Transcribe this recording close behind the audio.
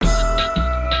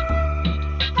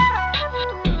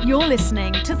You're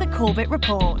listening to The Corbett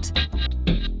Report.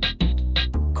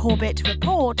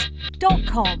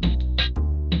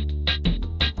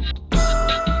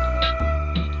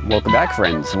 CorbettReport.com. Welcome back,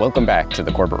 friends. Welcome back to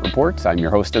The Corbett Report. I'm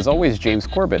your host, as always, James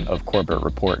Corbett of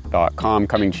CorbettReport.com,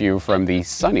 coming to you from the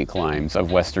sunny climes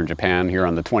of Western Japan here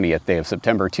on the 20th day of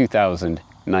September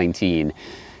 2019.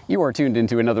 You are tuned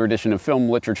into another edition of Film,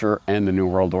 Literature, and the New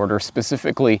World Order,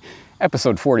 specifically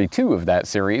episode 42 of that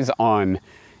series on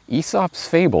Aesop's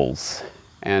Fables.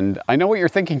 And I know what you're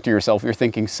thinking to yourself. You're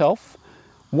thinking, self,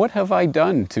 what have I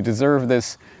done to deserve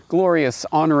this glorious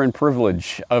honor and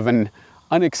privilege of an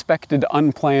unexpected,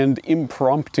 unplanned,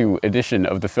 impromptu edition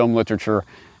of the Film, Literature,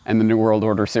 and the New World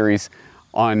Order series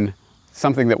on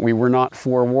something that we were not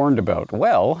forewarned about?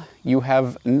 Well, you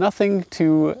have nothing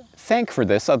to thank for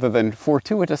this other than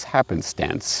fortuitous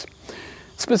happenstance.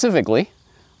 Specifically,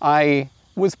 I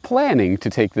was planning to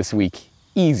take this week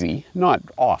easy, not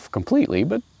off completely,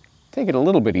 but take it a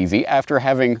little bit easy after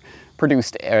having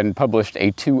produced and published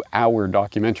a 2-hour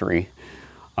documentary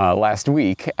last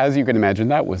week. As you can imagine,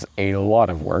 that was a lot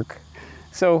of work.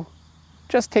 So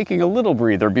just taking a little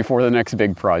breather before the next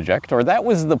big project, or that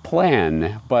was the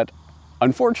plan, but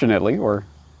unfortunately, or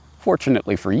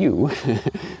fortunately for you,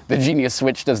 the Genius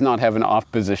Switch does not have an off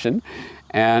position,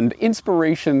 and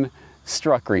inspiration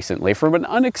struck recently from an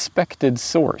unexpected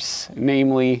source,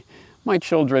 namely my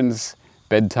children's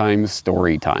bedtime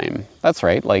story time. That's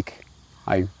right, like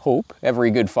I hope every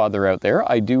good father out there,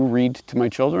 I do read to my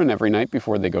children every night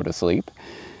before they go to sleep.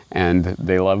 And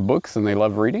they love books and they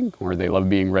love reading, or they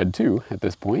love being read to at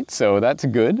this point. So that's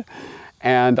good.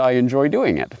 And I enjoy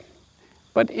doing it.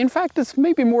 But in fact, it's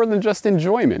maybe more than just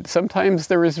enjoyment. Sometimes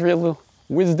there is real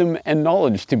wisdom and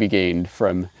knowledge to be gained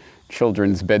from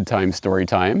children's bedtime story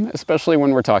time, especially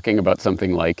when we're talking about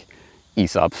something like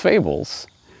Aesop's Fables.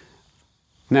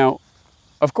 Now,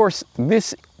 of course,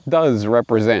 this does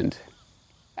represent,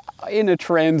 in a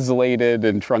translated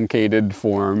and truncated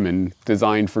form and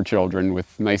designed for children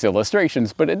with nice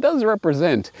illustrations, but it does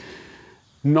represent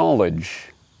knowledge,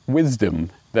 wisdom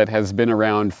that has been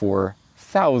around for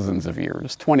thousands of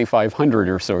years, 2,500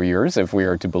 or so years, if we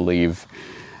are to believe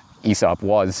Aesop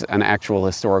was an actual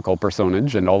historical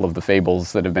personage, and all of the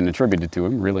fables that have been attributed to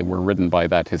him really were written by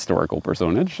that historical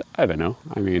personage. I don't know.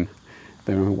 I mean,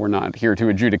 we're not here to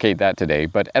adjudicate that today,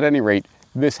 but at any rate,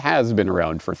 this has been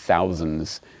around for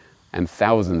thousands and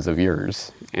thousands of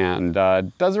years, and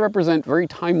does represent very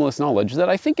timeless knowledge that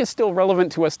I think is still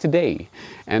relevant to us today.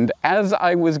 And as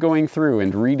I was going through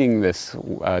and reading this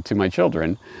to my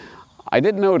children, I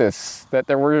did notice that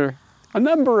there were a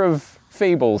number of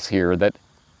fables here that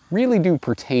really do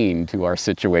pertain to our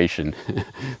situation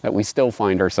that we still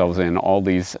find ourselves in all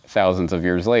these thousands of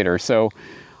years later. So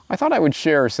I thought I would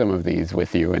share some of these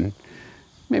with you and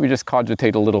maybe just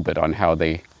cogitate a little bit on how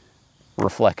they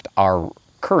reflect our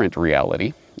current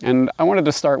reality. And I wanted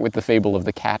to start with the fable of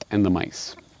the cat and the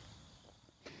mice.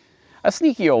 A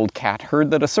sneaky old cat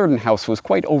heard that a certain house was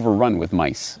quite overrun with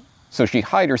mice, so she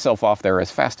hied herself off there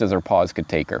as fast as her paws could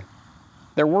take her.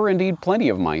 There were indeed plenty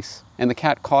of mice, and the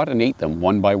cat caught and ate them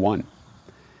one by one.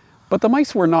 But the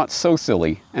mice were not so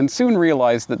silly, and soon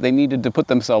realized that they needed to put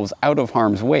themselves out of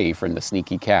harm's way from the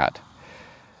sneaky cat.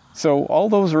 So all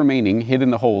those remaining hid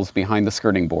in the holes behind the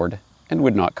skirting board and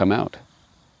would not come out.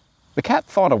 The cat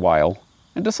thought a while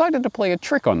and decided to play a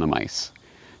trick on the mice.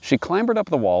 She clambered up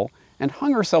the wall and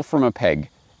hung herself from a peg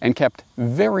and kept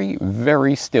very,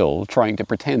 very still, trying to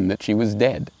pretend that she was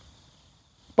dead.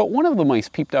 But one of the mice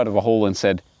peeped out of a hole and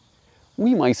said,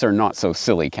 "We mice are not so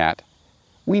silly, cat.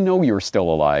 We know you're still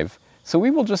alive, so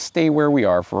we will just stay where we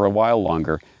are for a while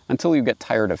longer until you get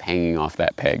tired of hanging off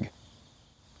that peg."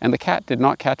 And the cat did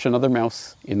not catch another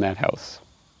mouse in that house.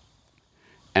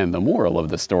 And the moral of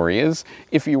the story is,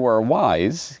 if you are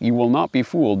wise, you will not be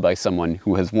fooled by someone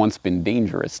who has once been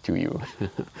dangerous to you.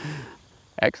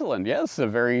 Excellent. Yes, a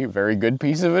very, very good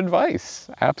piece of advice.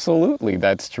 Absolutely,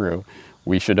 that's true.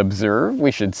 We should observe,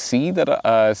 we should see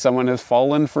that someone has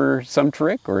fallen for some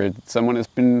trick or someone has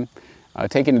been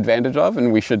taken advantage of,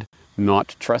 and we should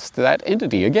not trust that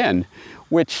entity again,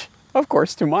 which, of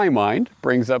course, to my mind,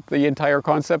 brings up the entire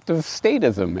concept of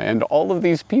statism and all of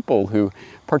these people who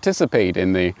participate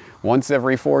in the once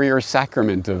every 4 year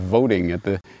sacrament of voting at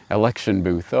the election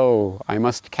booth. Oh, I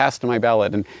must cast my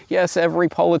ballot. And yes, every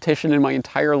politician in my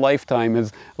entire lifetime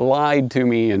has lied to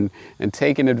me and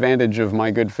taken advantage of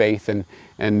my good faith and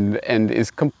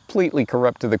is completely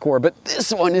corrupt to the core. But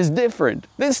this one is different.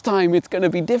 This time it's going to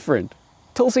be different.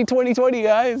 Tulsi 2020,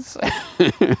 guys.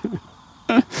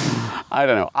 I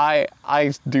don't know.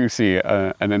 I do see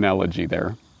an analogy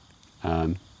there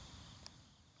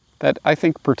that I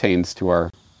think pertains to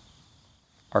our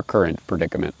our current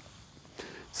predicament.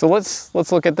 So let's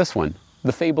look at this one,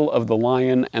 the fable of the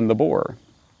lion and the boar.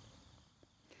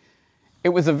 It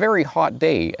was a very hot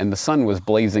day and the sun was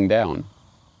blazing down.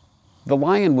 The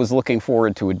lion was looking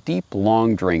forward to a deep,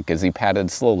 long drink as he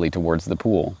padded slowly towards the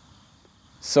pool.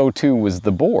 So too was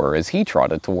the boar as he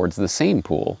trotted towards the same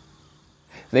pool.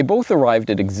 They both arrived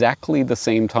at exactly the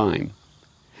same time.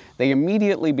 They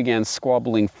immediately began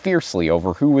squabbling fiercely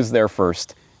over who was there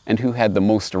first and who had the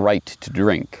most right to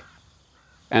drink.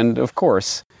 And, of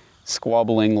course,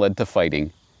 squabbling led to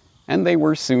fighting, and they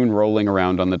were soon rolling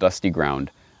around on the dusty ground,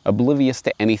 oblivious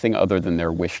to anything other than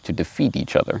their wish to defeat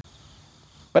each other.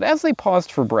 But as they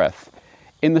paused for breath,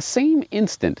 in the same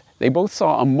instant they both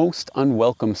saw a most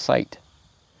unwelcome sight.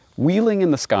 Wheeling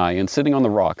in the sky and sitting on the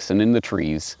rocks and in the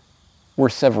trees were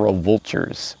several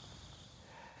vultures.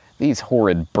 "These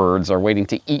horrid birds are waiting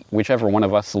to eat whichever one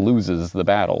of us loses the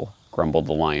battle," grumbled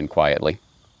the lion quietly.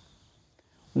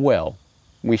 "Well,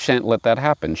 we shan't let that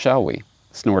happen, shall we?"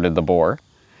 snorted the boar,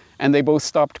 and they both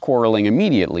stopped quarreling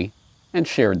immediately and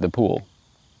shared the pool,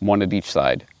 one at each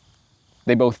side.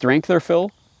 They both drank their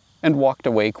fill and walked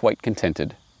away quite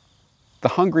contented. The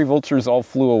hungry vultures all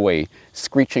flew away,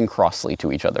 screeching crossly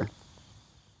to each other.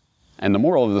 And the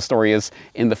moral of the story is,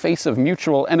 in the face of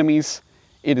mutual enemies,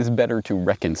 it is better to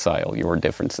reconcile your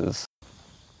differences.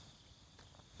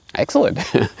 Excellent.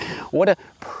 What a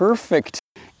perfect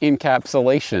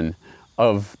encapsulation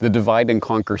of the divide and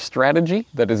conquer strategy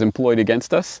that is employed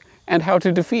against us and how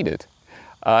to defeat it.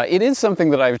 It is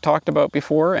something that I've talked about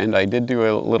before, and I did do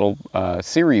a little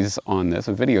series on this,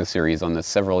 a video series on this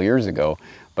several years ago,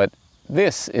 but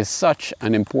this is such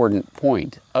an important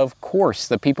point. Of course,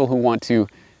 the people who want to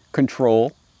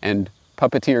control and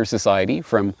puppeteer society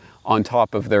from on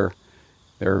top of their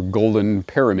golden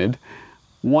pyramid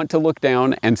want to look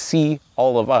down and see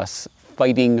all of us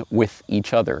fighting with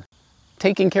each other,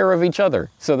 taking care of each other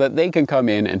so that they can come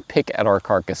in and pick at our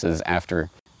carcasses after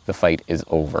the fight is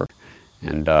over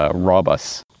and rob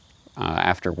us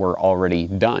after we're already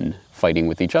done fighting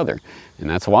with each other. And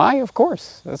that's why, of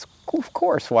course,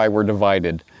 why we're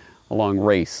divided along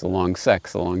race, along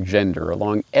sex, along gender,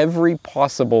 along every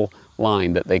possible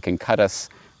line that they can cut us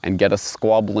and get us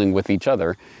squabbling with each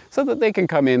other so that they can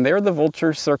come in. They're the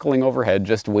vultures circling overhead,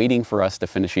 just waiting for us to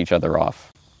finish each other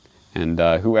off. And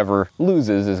whoever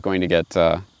loses is going to get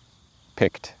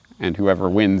picked, and whoever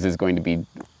wins is going to be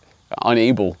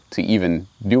unable to even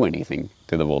do anything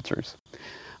to the vultures.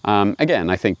 Again,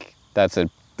 I think that's a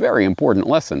very important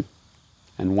lesson,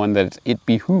 and one that it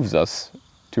behooves us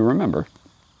to remember.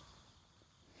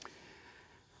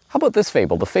 How about this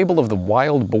fable, the fable of the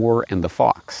wild boar and the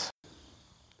fox?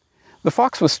 The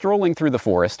fox was strolling through the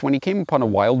forest when he came upon a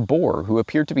wild boar who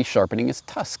appeared to be sharpening his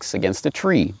tusks against a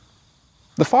tree.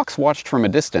 The fox watched from a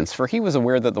distance, for he was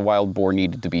aware that the wild boar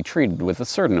needed to be treated with a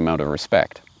certain amount of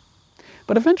respect.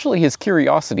 But eventually his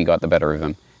curiosity got the better of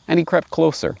him, and he crept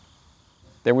closer.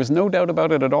 There was no doubt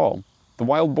about it at all. The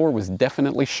wild boar was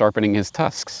definitely sharpening his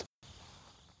tusks.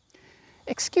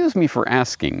 "Excuse me for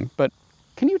asking, but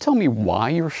can you tell me why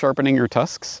you're sharpening your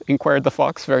tusks?" inquired the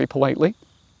fox very politely.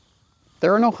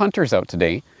 "There are no hunters out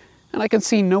today, and I can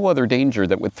see no other danger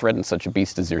that would threaten such a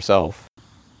beast as yourself."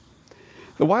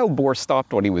 The wild boar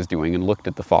stopped what he was doing and looked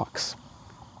at the fox.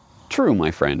 "True,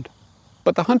 my friend,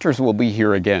 but the hunters will be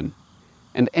here again,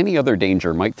 and any other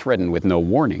danger might threaten with no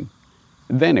warning.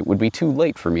 Then it would be too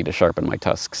late for me to sharpen my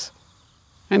tusks."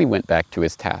 And he went back to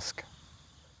his task.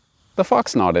 The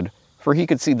fox nodded, for he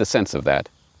could see the sense of that,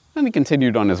 and he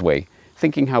continued on his way,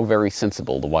 thinking how very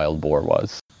sensible the wild boar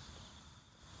was.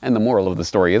 And the moral of the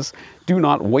story is, do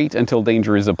not wait until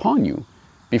danger is upon you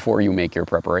before you make your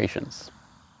preparations.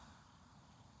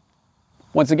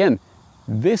 Once again,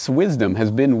 this wisdom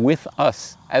has been with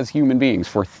us as human beings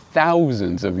for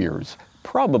thousands of years,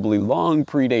 probably long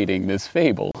predating this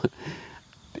fable.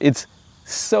 It's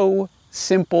so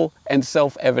simple and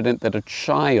self-evident that a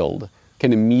child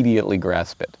can immediately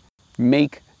grasp it.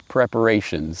 Make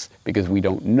preparations, because we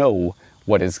don't know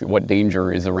what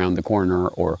danger is around the corner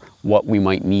or what we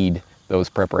might need those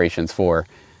preparations for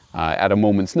at a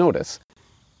moment's notice.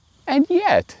 And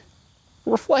yet,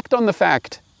 reflect on the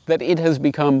fact that it has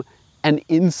become an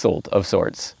insult of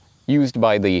sorts used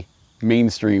by the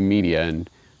mainstream media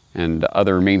and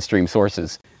other mainstream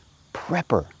sources.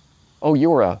 Prepper. Oh,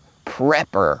 you're a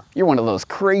prepper. You're one of those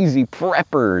crazy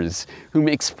preppers who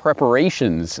makes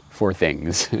preparations for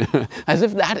things. As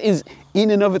if that is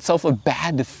in and of itself a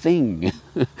bad thing.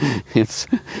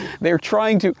 They're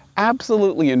trying to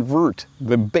absolutely invert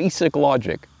the basic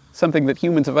logic something that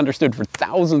humans have understood for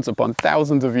thousands upon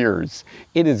thousands of years.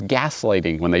 It is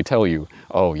gaslighting when they tell you,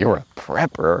 oh, you're a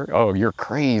prepper. Oh, you're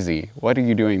crazy. What are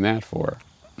you doing that for?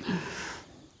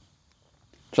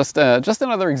 Just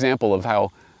another example of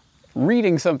how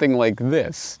reading something like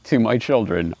this to my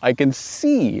children, I can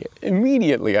see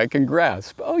immediately, I can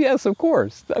grasp, oh yes, of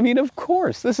course. I mean, of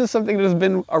course, this is something that has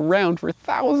been around for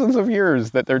thousands of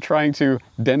years that they're trying to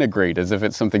denigrate as if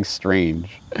it's something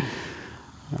strange.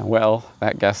 Well,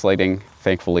 that gaslighting,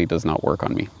 thankfully, does not work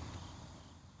on me.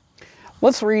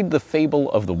 Let's read the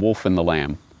fable of the wolf and the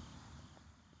lamb.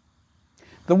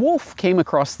 The wolf came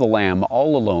across the lamb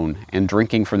all alone and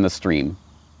drinking from the stream.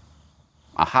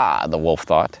 Aha, the wolf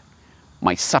thought,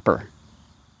 my supper.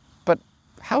 But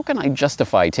how can I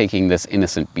justify taking this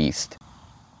innocent beast?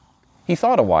 He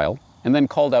thought a while and then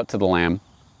called out to the lamb,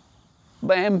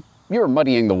 Lamb, you are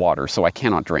muddying the water, so I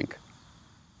cannot drink.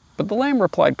 But the lamb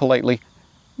replied politely,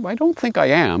 I don't think I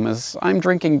am, as I'm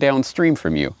drinking downstream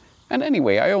from you, and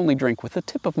anyway, I only drink with the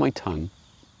tip of my tongue.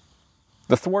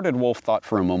 The thwarted wolf thought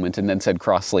for a moment and then said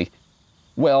crossly,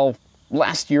 Well,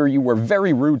 last year you were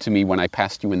very rude to me when I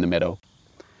passed you in the meadow.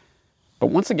 But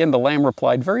once again the lamb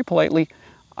replied very politely,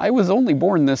 I was only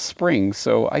born this spring,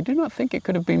 so I do not think it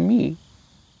could have been me.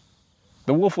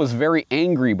 The wolf was very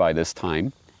angry by this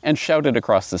time and shouted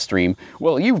across the stream,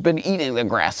 Well, you've been eating the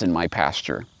grass in my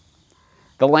pasture.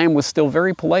 The lamb was still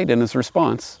very polite in his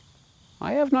response.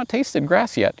 I have not tasted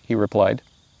grass yet, he replied.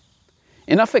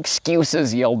 Enough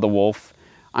excuses, yelled the wolf.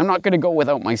 I'm not going to go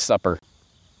without my supper.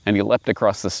 And he leapt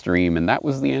across the stream, and that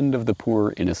was the end of the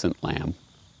poor innocent lamb.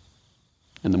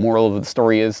 And the moral of the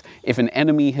story is, if an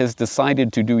enemy has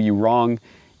decided to do you wrong,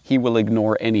 he will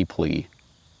ignore any plea,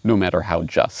 no matter how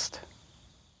just.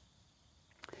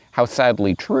 How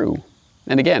sadly true.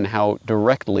 And again, how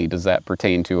directly does that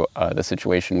pertain to the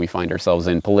situation we find ourselves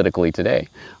in politically today?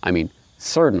 I mean,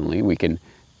 certainly we can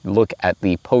look at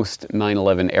the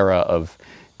post-9/11 era of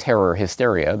terror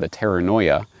hysteria, the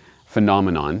terranoia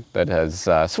phenomenon that has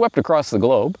swept across the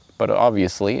globe, but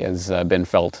obviously has been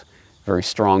felt very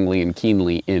strongly and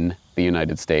keenly in the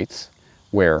United States,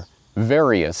 where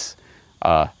various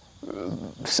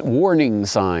warning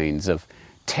signs of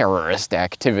terrorist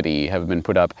activity have been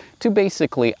put up to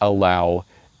basically allow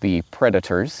the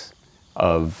predators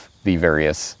of the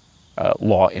various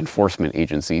law enforcement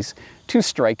agencies to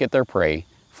strike at their prey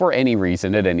for any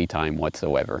reason at any time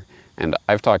whatsoever. And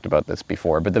I've talked about this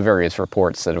before, but the various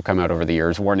reports that have come out over the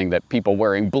years warning that people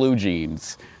wearing blue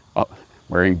jeans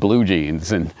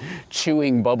and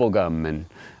chewing bubblegum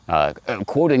and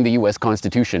quoting the U.S.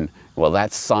 Constitution, well,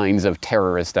 that's signs of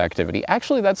terrorist activity.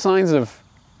 Actually, that's signs of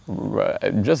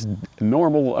just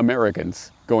normal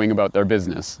Americans going about their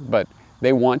business. But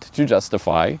they want to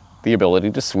justify the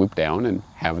ability to swoop down and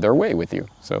have their way with you.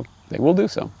 So they will do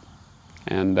so.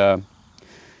 And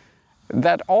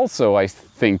that also, I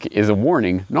think, is a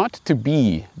warning not to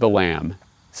be the lamb,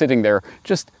 sitting there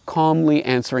just calmly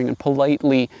answering and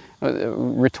politely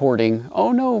retorting,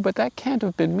 oh no, but that can't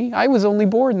have been me. I was only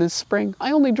born this spring.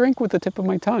 I only drink with the tip of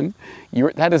my tongue.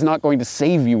 That is not going to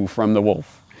save you from the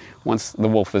wolf. Once the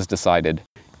wolf has decided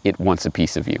it wants a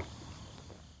piece of you.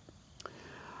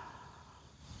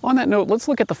 On that note, let's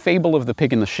look at the fable of the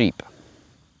pig and the sheep.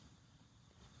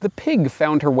 The pig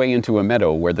found her way into a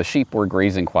meadow where the sheep were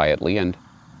grazing quietly, and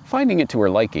finding it to her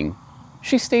liking,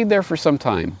 she stayed there for some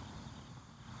time.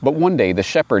 But one day the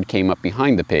shepherd came up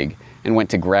behind the pig and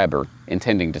went to grab her,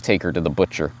 intending to take her to the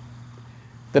butcher.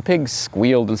 The pig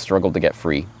squealed and struggled to get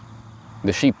free.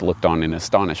 The sheep looked on in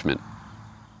astonishment.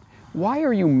 Why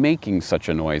are you making such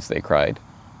a noise? They cried.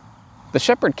 The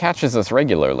shepherd catches us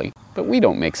regularly, but we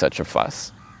don't make such a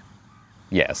fuss.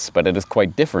 Yes, but it is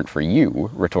quite different for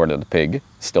you, retorted the pig,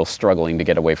 still struggling to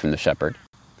get away from the shepherd.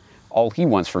 All he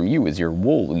wants from you is your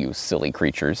wool, you silly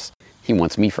creatures. He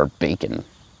wants me for bacon.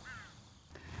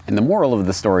 And the moral of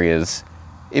the story is,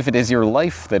 if it is your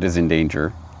life that is in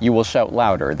danger, you will shout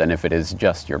louder than if it is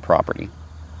just your property.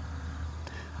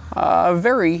 A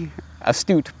very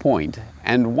astute point,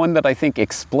 and one that I think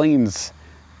explains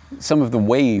some of the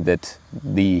way that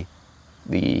the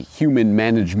human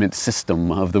management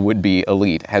system of the would-be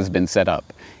elite has been set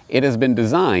up. It has been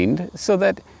designed so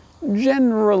that,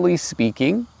 generally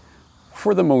speaking,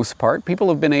 for the most part, people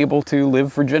have been able to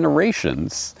live for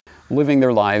generations, living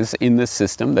their lives in this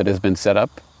system that has been set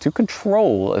up to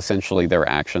control, essentially, their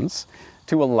actions,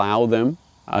 to allow them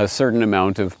a certain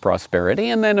amount of prosperity,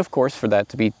 and then, of course, for that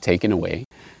to be taken away,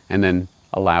 and then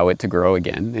allow it to grow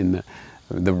again in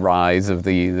the rise of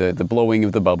the blowing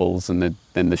of the bubbles and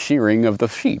then the shearing of the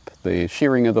sheep, the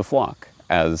shearing of the flock,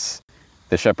 as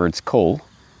the shepherds cull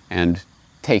and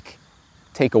take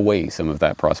take away some of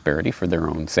that prosperity for their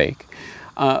own sake.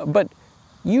 But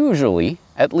usually,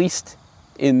 at least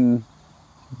in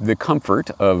the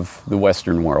comfort of the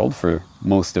Western world for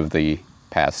most of the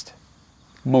past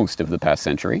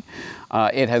century,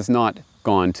 it has not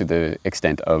gone to the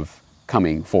extent of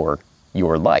coming for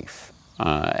your life,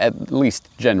 at least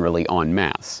generally en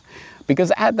masse.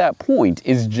 Because at that point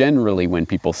is generally when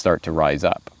people start to rise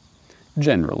up,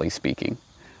 generally speaking,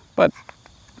 but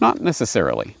not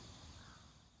necessarily.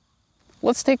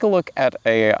 Let's take a look at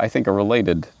I think a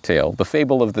related tale, the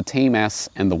fable of the tame ass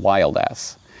and the wild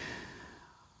ass.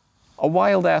 A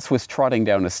wild ass was trotting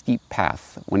down a steep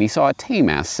path when he saw a tame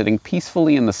ass sitting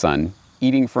peacefully in the sun,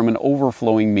 eating from an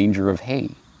overflowing manger of hay.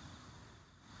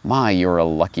 "My, you're a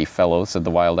lucky fellow," said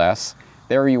the wild ass.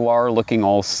 "There you are, looking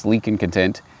all sleek and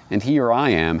content, and here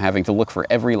I am, having to look for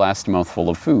every last mouthful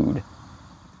of food."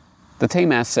 The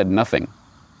tame ass said nothing,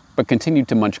 but continued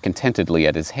to munch contentedly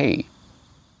at his hay.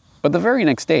 But the very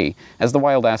next day, as the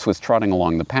wild ass was trotting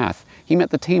along the path, he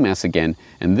met the tame ass again,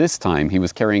 and this time he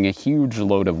was carrying a huge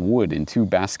load of wood in 2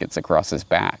 baskets across his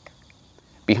back.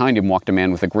 Behind him walked a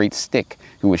man with a great stick,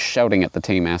 who was shouting at the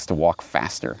tame ass to walk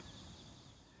faster.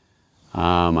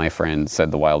 "Ah, my friend," said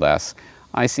the wild ass,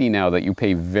 "I see now that you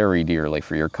pay very dearly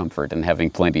for your comfort and having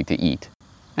plenty to eat."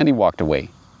 And he walked away,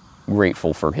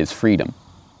 grateful for his freedom.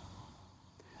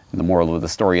 And the moral of the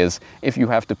story is, if you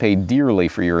have to pay dearly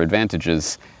for your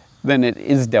advantages, then it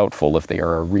is doubtful if they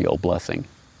are a real blessing.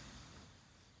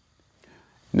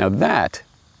 Now that,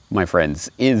 my friends,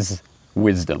 is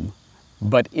wisdom.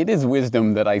 But it is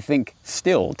wisdom that I think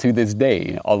still, to this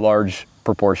day, a large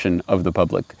proportion of the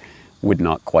public would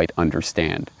not quite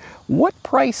understand. What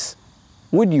price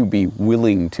would you be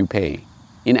willing to pay,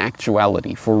 in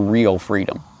actuality, for real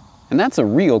freedom? And that's a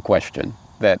real question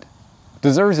that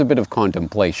deserves a bit of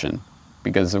contemplation.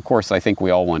 Because, of course, I think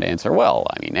we all want to answer, well,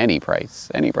 I mean, any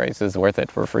price is worth it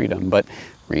for freedom. But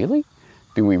really?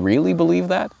 Do we really believe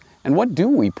that? And what do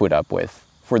we put up with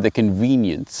for the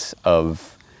convenience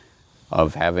of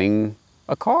having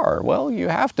a car? Well, you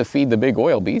have to feed the big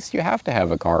oil beast. You have to have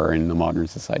a car in the modern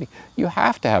society. You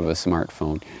have to have a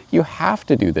smartphone. You have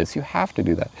to do this. You have to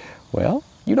do that. Well,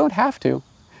 you don't have to.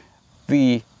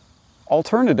 The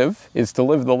alternative is to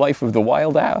live the life of the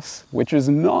wild ass, which is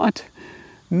not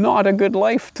a good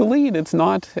life to lead.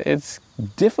 It's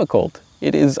difficult.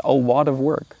 It is a lot of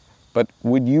work. But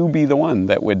would you be the one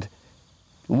that would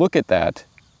look at that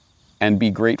and be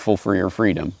grateful for your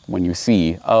freedom when you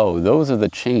see, oh, those are the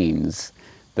chains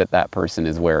that person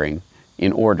is wearing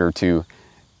in order to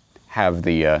have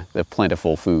the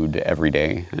plentiful food every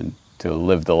day and to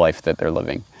live the life that they're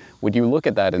living? Would you look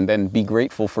at that and then be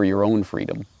grateful for your own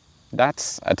freedom?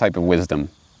 That's a type of wisdom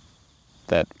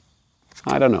that,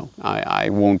 I don't know. I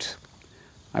won't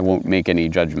make any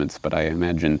judgments, but I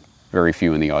imagine very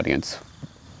few in the audience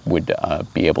would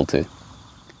be able to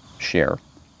share.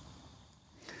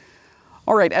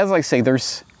 All right, as I say,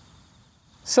 there's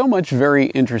so much very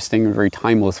interesting and very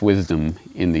timeless wisdom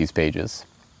in these pages.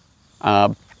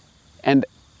 And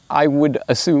I would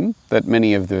assume that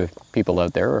many of the people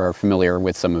out there are familiar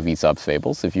with some of Aesop's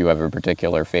fables. If you have a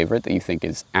particular favorite that you think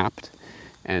is apt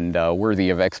and worthy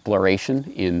of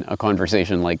exploration in a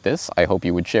conversation like this, I hope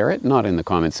you would share it, not in the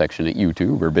comment section at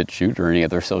YouTube or BitChute or any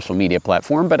other social media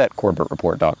platform, but at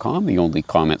corbettreport.com, the only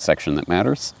comment section that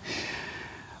matters.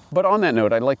 But on that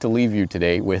note, I'd like to leave you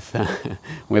today with,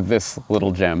 with this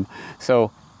little gem.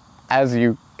 So, as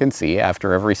you can see,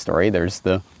 after every story, there's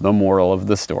the moral of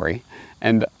the story.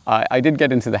 And I did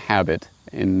get into the habit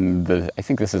I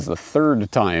think this is the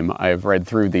 3rd time I've read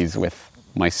through these with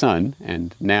my son,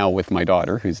 and now with my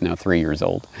daughter, who's now 3 years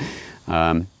old.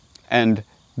 And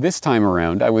this time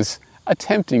around, I was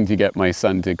attempting to get my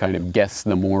son to kind of guess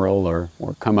the moral or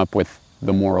come up with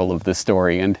the moral of the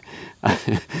story, and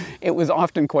it was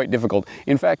often quite difficult.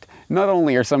 In fact, not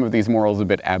only are some of these morals a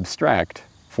bit abstract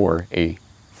for a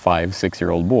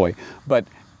 5-6-year-old boy, but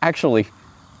actually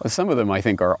some of them I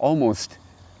think are almost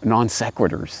non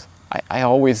sequiturs. I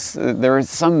always, there are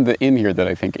some in here that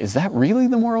I think, is that really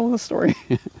the moral of the story?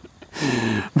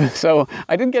 So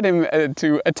I did get him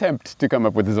to attempt to come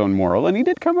up with his own moral, and he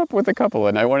did come up with a couple,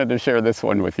 and I wanted to share this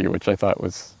one with you, which I thought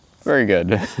was very good.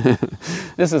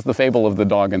 This is the fable of the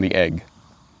dog and the egg.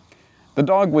 The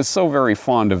dog was so very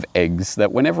fond of eggs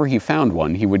that whenever he found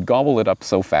one, he would gobble it up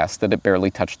so fast that it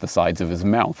barely touched the sides of his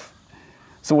mouth.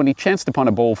 So when he chanced upon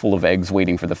a bowl full of eggs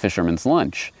waiting for the fisherman's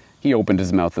lunch, he opened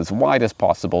his mouth as wide as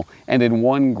possible and in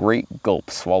one great gulp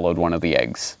swallowed one of the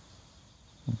eggs.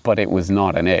 But it was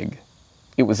not an egg.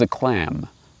 It was a clam,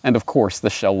 and of course the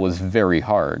shell was very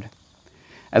hard.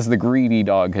 As the greedy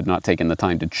dog had not taken the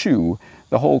time to chew,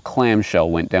 the whole clamshell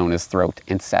went down his throat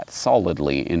and sat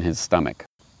solidly in his stomach.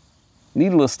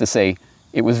 Needless to say,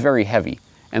 it was very heavy,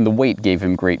 and the weight gave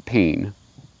him great pain.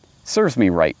 "Serves me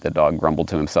right," the dog grumbled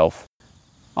to himself.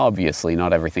 "Obviously,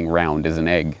 not everything round is an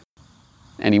egg."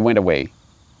 And he went away,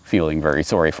 feeling very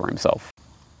sorry for himself.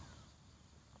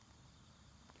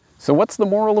 So what's the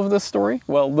moral of this story?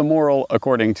 Well, the moral,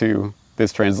 according to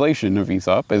this translation of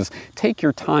Aesop, is take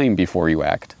your time before you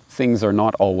act. Things are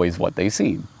not always what they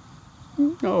seem.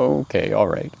 Okay, all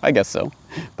right, I guess so.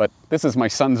 But this is my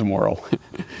son's moral.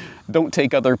 Don't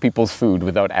take other people's food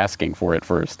without asking for it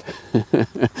first.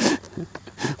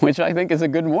 Which I think is a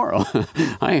good moral.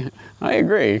 I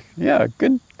agree. Yeah,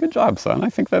 good job, son. I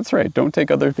think that's right. Don't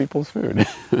take other people's food.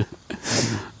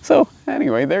 So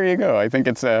anyway, there you go. I think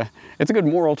it's a good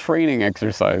moral training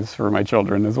exercise for my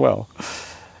children as well.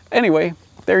 Anyway,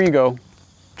 there you go.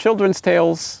 Children's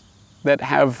tales that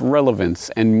have relevance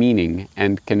and meaning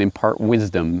and can impart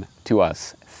wisdom to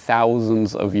us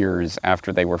thousands of years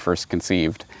after they were first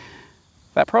conceived.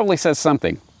 That probably says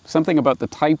something about the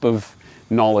type of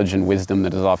knowledge and wisdom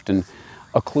that is often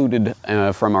occluded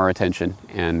from our attention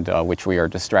and which we are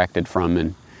distracted from,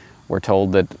 and we're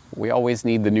told that we always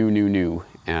need the new,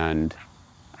 and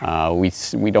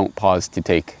we don't pause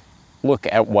to look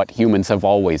at what humans have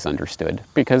always understood,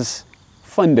 because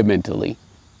fundamentally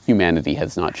humanity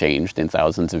has not changed in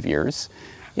thousands of years.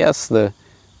 Yes, the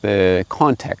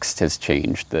context has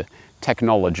changed, the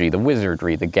technology, the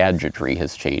wizardry, the gadgetry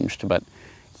has changed, but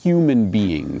human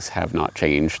beings have not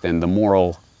changed, and the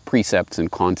moral precepts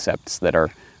and concepts that are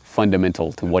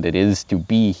fundamental to what it is to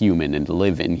be human and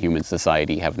live in human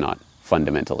society have not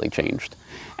fundamentally changed.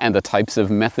 And the types of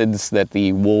methods that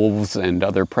the wolves and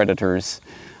other predators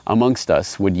amongst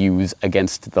us would use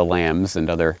against the lambs and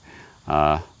other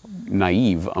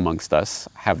naive amongst us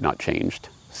have not changed.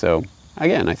 So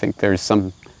again, I think there's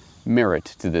some merit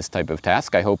to this type of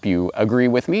task. I hope you agree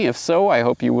with me. If so, I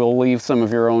hope you will leave some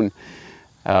of your own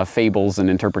fables and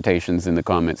interpretations in the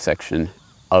comment section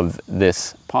of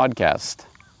this podcast.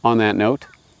 On that note,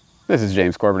 this is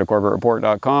James Corbett of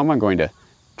CorbettReport.com. I'm going to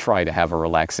try to have a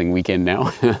relaxing weekend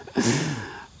now.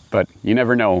 But you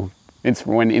never know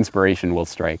when inspiration will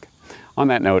strike. On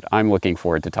that note, I'm looking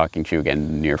forward to talking to you again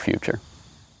in the near future.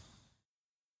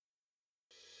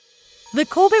 The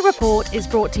Corbett Report is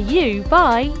brought to you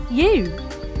by you.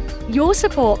 Your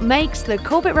support makes the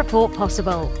Corbett Report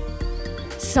possible.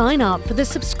 Sign up for the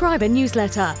subscriber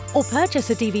newsletter or purchase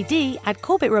a DVD at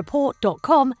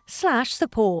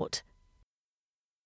corbettreport.com/support.